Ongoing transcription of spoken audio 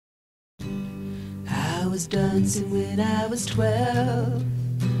was dancing when I was 12.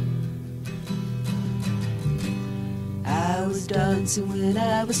 I was dancing when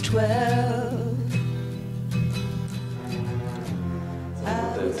I was 12.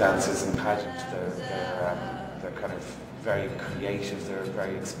 The dancers in Pageant, they're kind of very creative, they're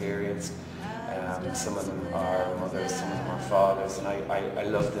very experienced. Some of them are mothers, some of them are fathers, and I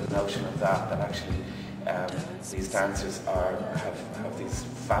love the notion of that actually these dancers have these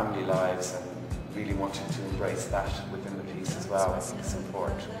family lives and really wanting to embrace that within the piece as well. I think it's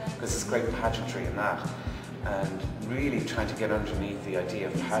important because there's great pageantry in that, and really trying to get underneath the idea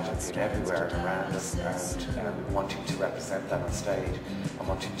of pageant being everywhere and around us, and wanting to represent that on stage and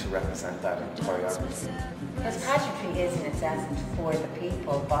wanting to represent that in choreography. Because pageantry is in its essence for the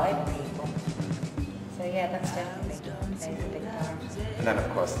people, by the people. So yeah, that's definitely plays a big part. And then of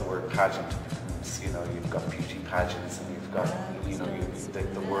course the word pageant becomes, you know, you've got beauty pageants and you've got, you know,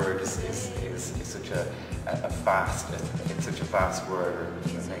 the word is such a vast, it's such a vast word.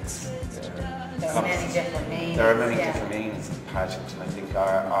 It makes, there are many different meanings. There are many different meanings in pageant, and I think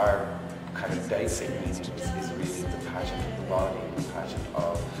our kind of basic meaning is really the pageant of the body, the pageant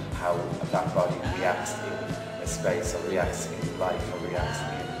of how that body reacts in a space, or reacts in life, or reacts in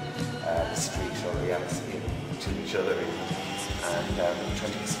the street, or reacts to each other, and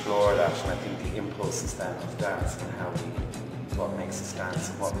trying to explore that. And I think the impulses then of dance and what makes us dance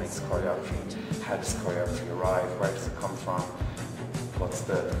and what makes choreography, how does choreography arrive, where does it come from, what's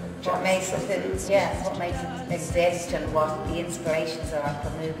the what makes it exist, and what the inspirations are for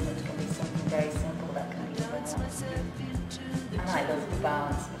movement can be something very simple that can be developed. And I love the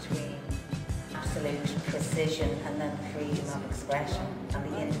balance between absolute precision and then freedom of expression, and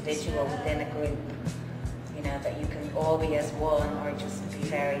the individual within a group, you know, that you can all be as one or just be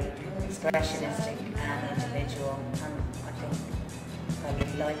very expressionistic and individual. And I think I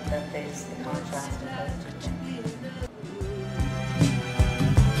really like that there's the contrast in those two things.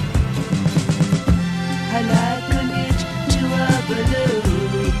 I like an inch to a balloon.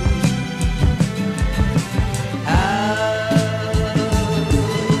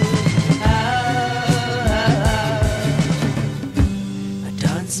 I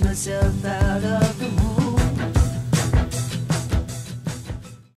dance myself out.